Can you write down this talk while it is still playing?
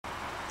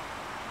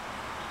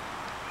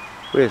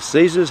We're at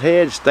Caesar's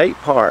Head State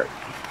Park,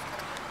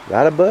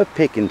 right above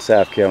Pickens,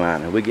 South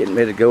Carolina. We're getting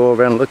ready to go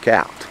over and look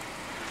out.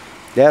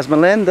 There's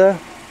Melinda.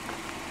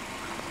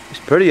 It's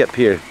pretty up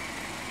here.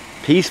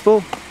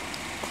 Peaceful.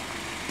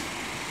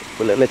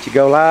 Will it let you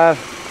go live?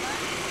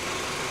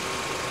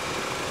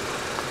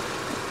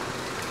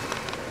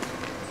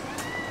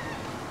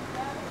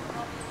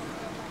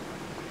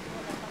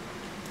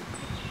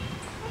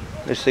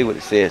 Let's see what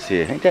it says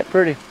here. Ain't that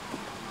pretty?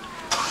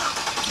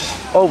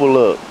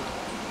 Overlook.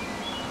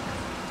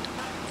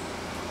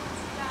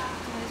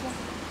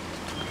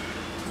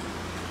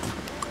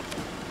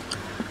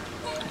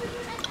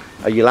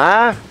 Are you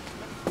live?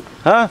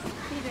 Huh?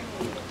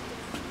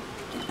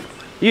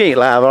 You ain't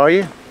live, are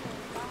you?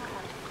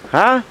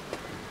 Huh?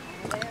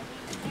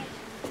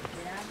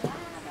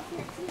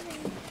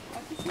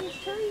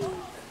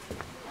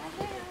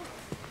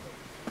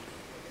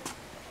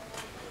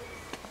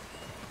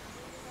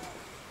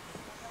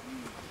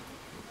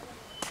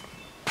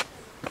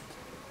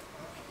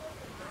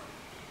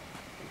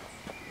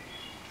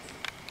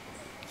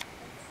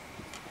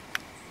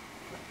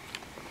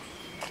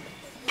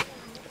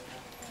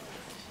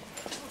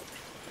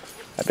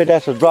 I bet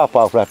that's a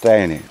drop-off right there,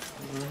 ain't it?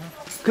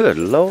 Mm-hmm. Good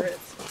Lord.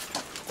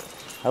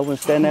 I wouldn't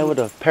stand there with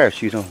a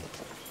parachute on.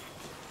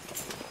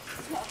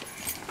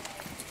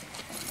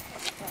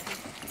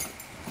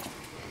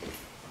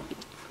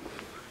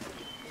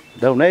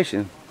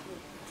 Donation?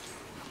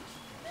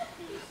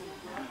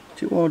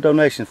 What you want a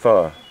donation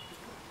for?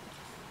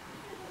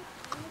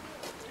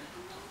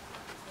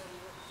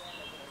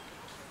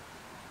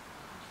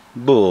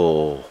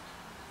 Bull.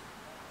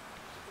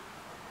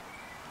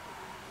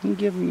 I'm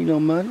giving you no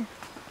money.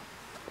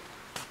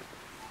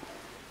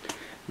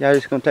 Y'all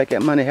just gonna take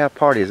that money and have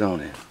parties on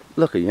it.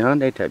 Look at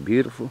yon, ain't that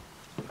beautiful?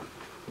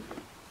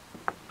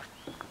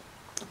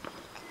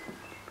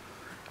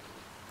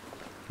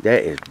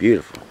 That is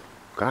beautiful.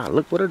 God,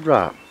 look what a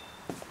drop.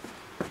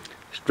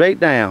 Straight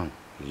down.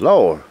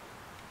 Lord.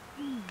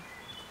 I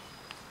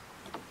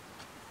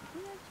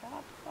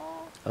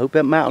hope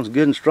that mountain's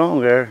good and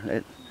strong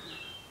there.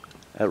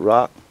 That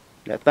rock.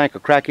 That thing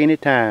could crack any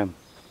time.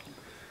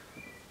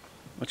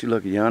 What you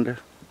look at yonder?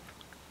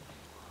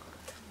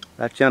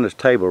 Right yonder's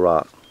Table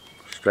Rock.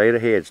 Straight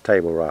ahead's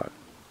Table Rock.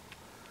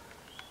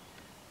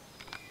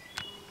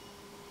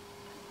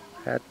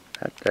 That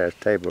there's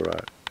Table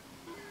Rock.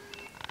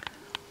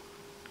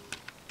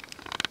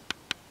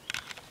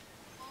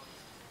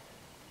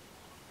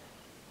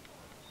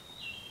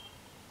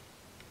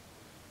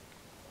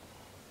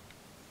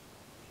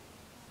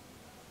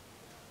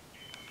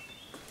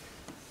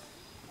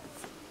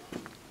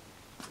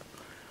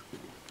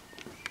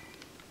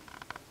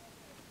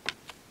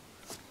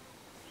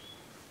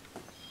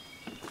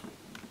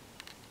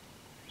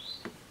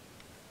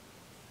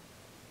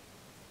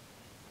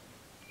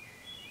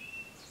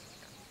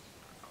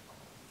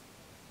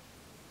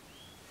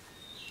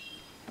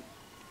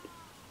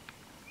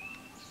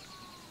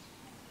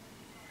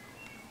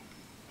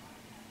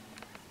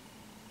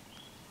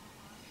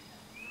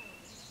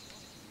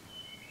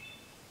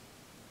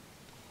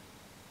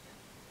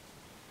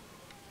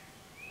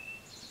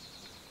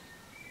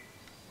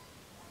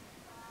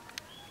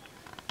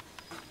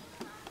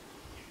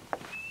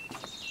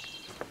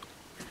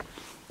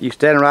 You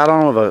standing right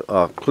on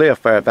a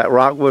cliff there. If that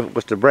rock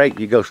was to break,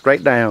 you go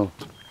straight down.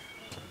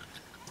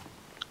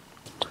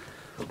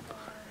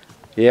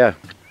 Yeah,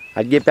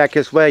 I'd get back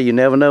this way. You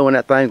never know when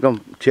that thing's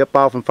gonna chip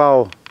off and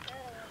fall.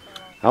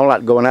 I don't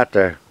like going out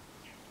there.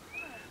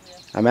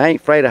 I mean, I ain't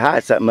afraid of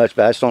heights that much,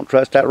 but I just don't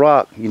trust that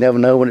rock. You never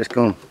know when it's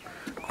gonna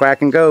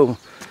crack and go.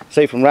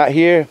 See, from right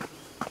here,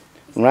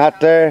 from right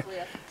there.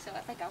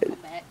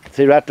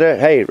 See right there.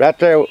 Hey, right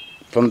there.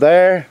 From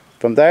there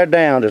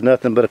down, there's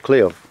nothing but a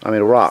cliff. I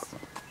mean, a rock.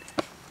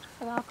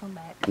 I'll come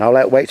back. And all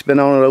that weight's been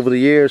on it over the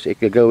years, it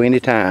could go any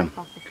time.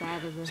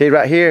 See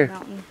right here?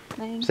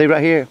 See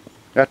right here?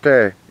 Right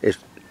there. It's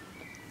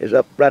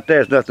up right there,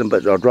 it's nothing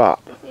but a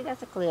drop. See,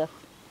 that's a cliff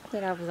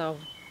that I was over.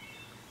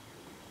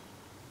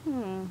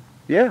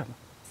 Yeah.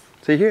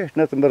 See here, it's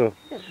nothing but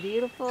That's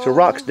beautiful. It's a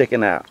rock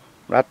sticking out.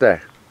 Right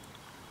there.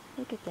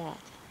 Look at that.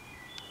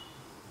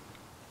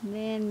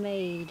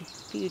 Man-made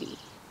beauty.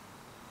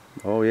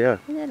 Oh yeah.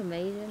 Isn't that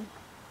amazing?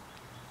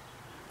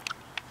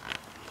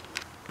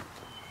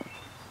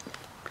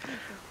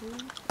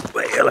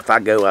 Well, if I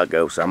go, I'll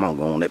go. So I'm gonna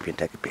go on up here and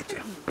take a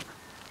picture.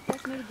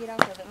 Ask me to get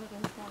off of it. Look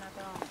at this one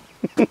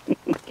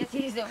I got. Guess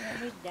he's the one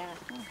who died.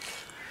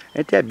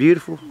 Ain't that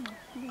beautiful?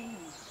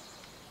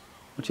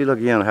 What you look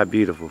at how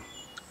beautiful.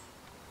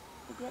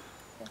 Yep,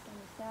 that's on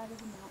the side of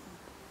the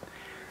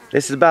mountain.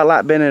 This is about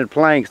like being in a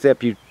plane,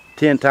 except you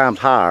 10 times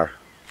higher.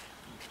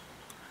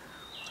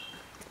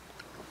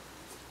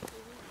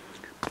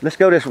 Let's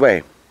go this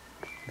way.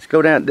 Let's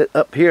go down.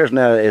 Up here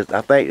now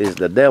I think is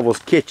the Devil's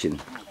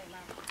Kitchen.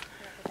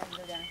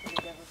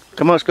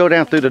 Come on, let's go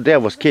down through the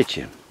Devil's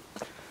Kitchen.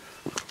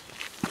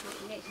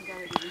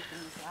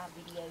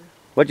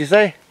 What'd you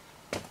say?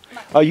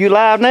 Are you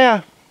live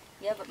now?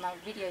 Yeah, but my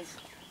videos.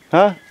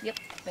 Huh? Yep.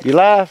 You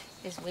live?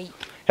 This week.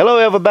 Hello,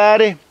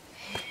 everybody.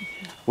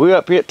 We're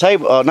up here at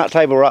Table, not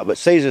Table Rock, but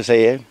Caesar's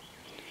Head,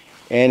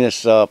 and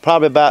it's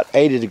probably about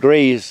 80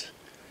 degrees,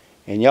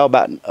 and y'all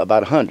about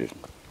 100.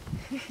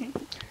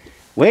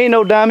 We ain't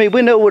no dummy.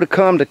 We know where to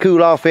come to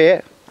cool off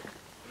at.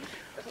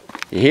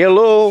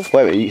 Hello. Wait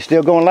a minute, you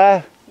still going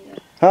live? Yeah.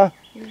 Huh?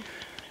 Yeah.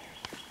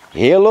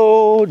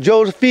 Hello,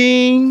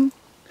 Josephine.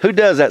 Who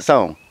does that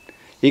song?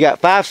 You got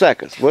 5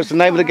 seconds. What's the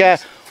name of the guy?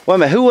 Wait a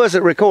minute, who was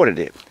it recorded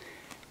it?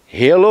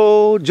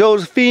 Hello,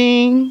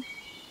 Josephine.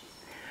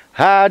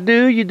 How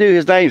do you do?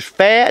 His name's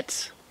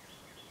Fats.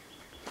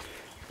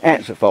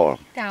 Answer for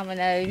him.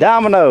 Domino.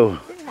 Domino.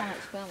 This is how much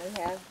fun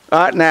we have. All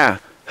right, now,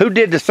 who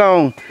did the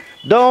song?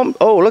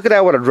 Oh, look at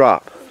that, what a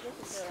drop.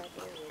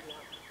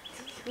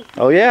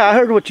 Oh, yeah, I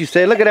heard what you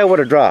said. Look at that,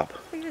 what a drop.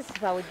 This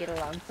is why we get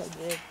along so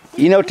good.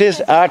 You know what this,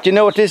 all right, you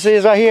know what this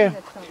is right here?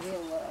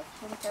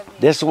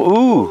 This,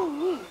 ooh.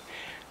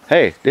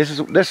 Hey, this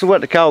is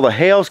what they call the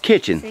Hell's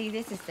Kitchen. See,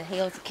 this is the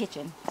Hell's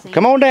Kitchen. See?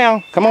 Come on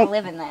down. Come on. I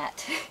live in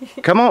that.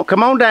 Come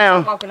on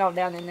down. I'm walking all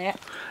down in that.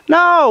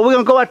 No, we're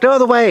gonna go out the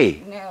other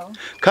way. No.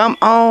 Come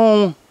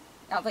on.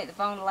 I don't think the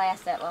phone will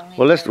last that long.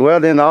 Well, let's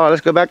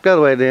go back the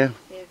other way then.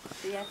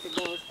 See, that's the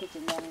Hell's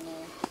Kitchen down in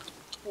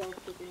there. Hell's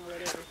Kitchen or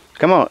whatever.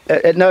 Come on.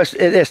 No,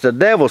 it's the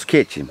Devil's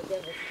Kitchen. The Devil's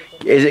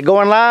Kitchen. Is it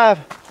going live?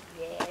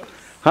 Yes.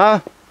 Huh?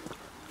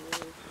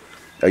 Yes.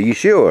 Are you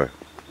sure?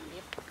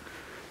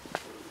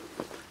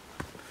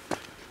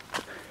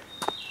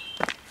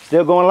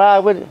 Still going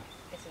live with it?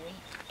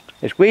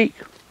 It's weak.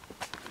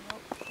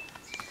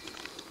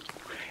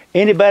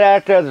 Anybody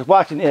out there that's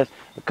watching this,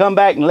 come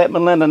back and let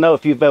Melinda know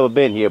if you've ever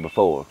been here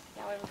before.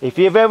 If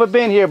you've ever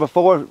been here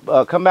before,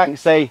 come back and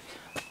say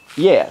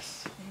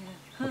yes.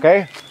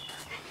 Okay?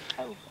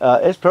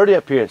 It's pretty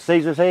up here at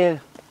Caesar's Head.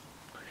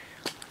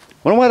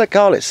 Wonder why they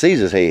call it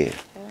Caesar's Head.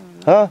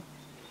 Huh?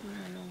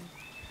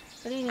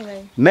 But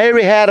anyway.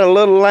 Mary had a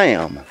little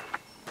lamb.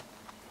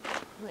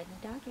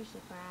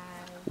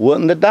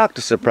 Wasn't the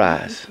doctor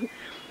surprised?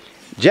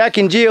 Jack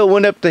and Jill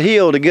went up the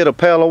hill to get a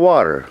pail of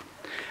water.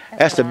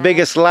 That's the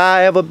biggest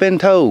lie ever been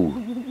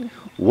told.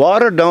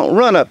 Water don't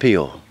run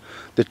uphill.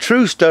 The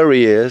true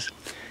story is,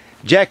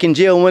 Jack and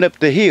Jill went up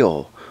the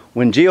hill.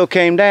 When Jill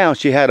came down,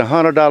 she had a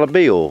 $100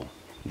 bill.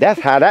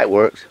 That's how that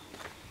works.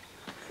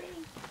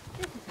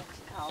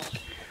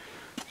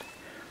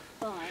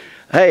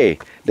 Hey,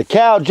 the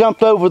cow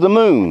jumped over the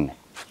moon.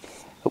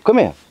 Oh, come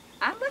here.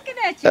 I'm looking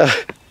at you.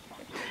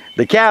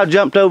 The cow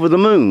jumped over the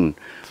moon.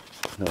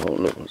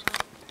 No.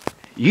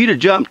 You'd have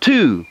jumped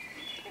too.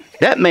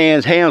 That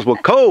man's hands were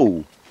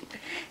cold.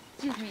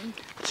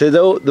 See,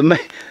 the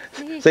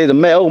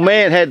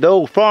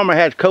old farmer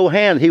had cold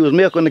hands. He was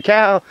milking the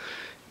cow.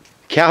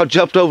 Cow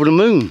jumped over the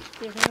moon.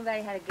 See, if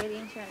anybody had a good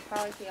insurance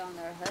policy on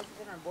their husband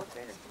or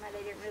boyfriend or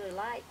somebody they didn't really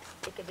like,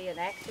 it could be an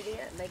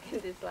accident. They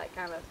could just like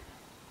kind of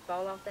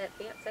fall off that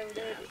fence over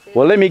there.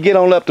 Well, let me get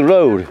on up the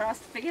road. Across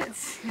the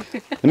fence.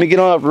 Let me get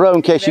on up the road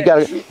in case you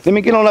got. Let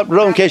me get on up the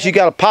road in case you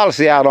got a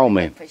policy out on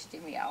me. Pushed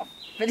me off.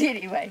 But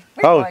anyway,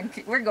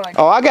 we're going.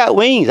 Oh, I got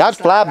wings. I'd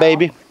fly,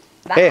 baby.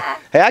 Bye.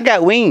 Hey, I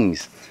got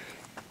wings.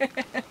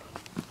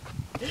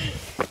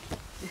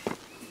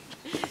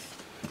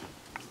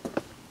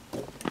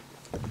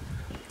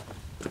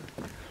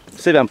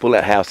 See if I can pull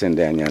that house in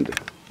down yonder.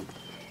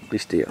 Be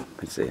still.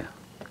 Let's see.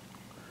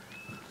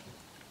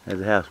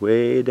 There's a house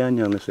way down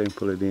yonder. Let's see if I can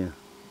pull it in.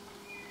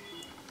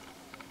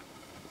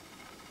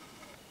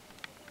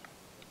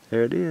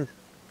 There it is.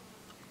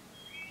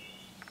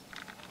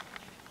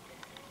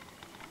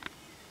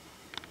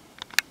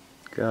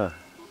 God.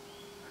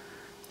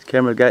 This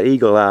camera got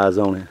eagle eyes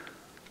on it.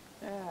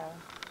 Yeah.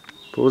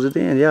 Pulls it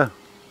in, yeah.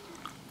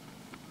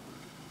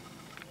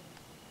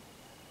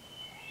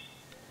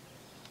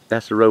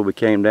 That's the road we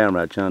came down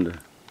right yonder.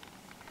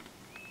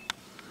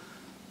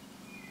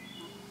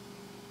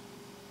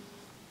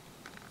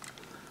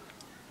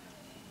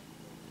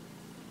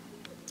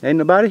 Ain't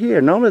nobody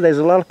here. Normally there's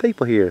a lot of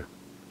people here.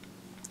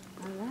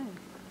 I know.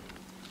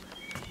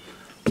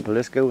 Well,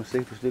 let's go and see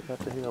if we sleep up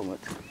the hill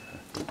much.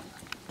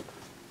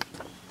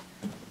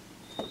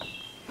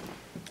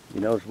 You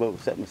notice what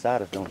was sitting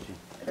beside us, don't you?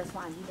 That's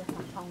fine. You left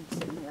my phone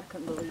sitting there. I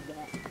couldn't believe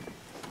that.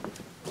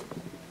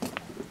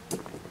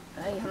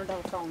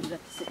 $800 phone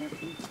left sitting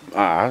there.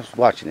 I was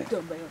watching it.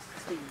 Dumbass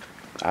Steve.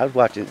 I was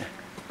watching it.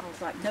 I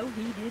was like, no,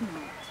 he did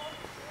not.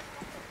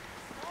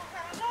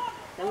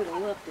 They would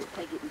have loved it.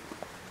 Take it and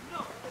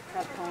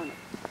try to pawn it.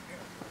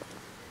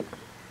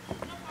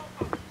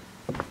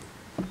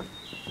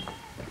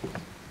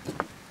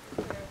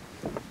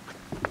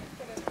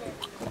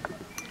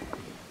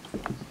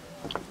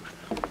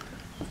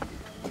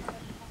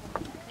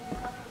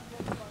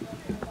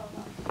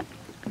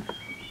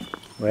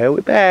 Well,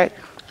 we're back.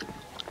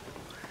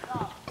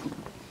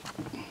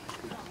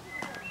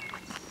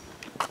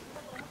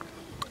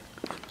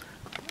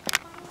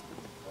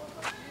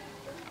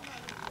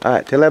 All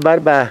right, tell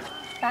everybody bye.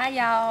 Bye,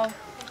 y'all.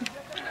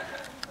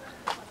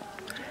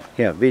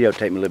 Yeah,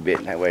 videotape me a little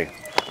bit that way.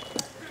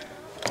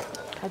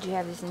 How'd you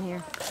have this in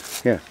here?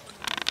 Yeah,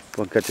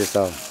 go and cut this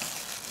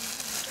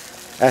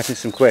off. Ask me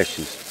some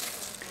questions.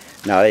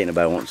 No, there ain't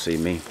nobody want to see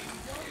me.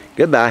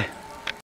 Goodbye.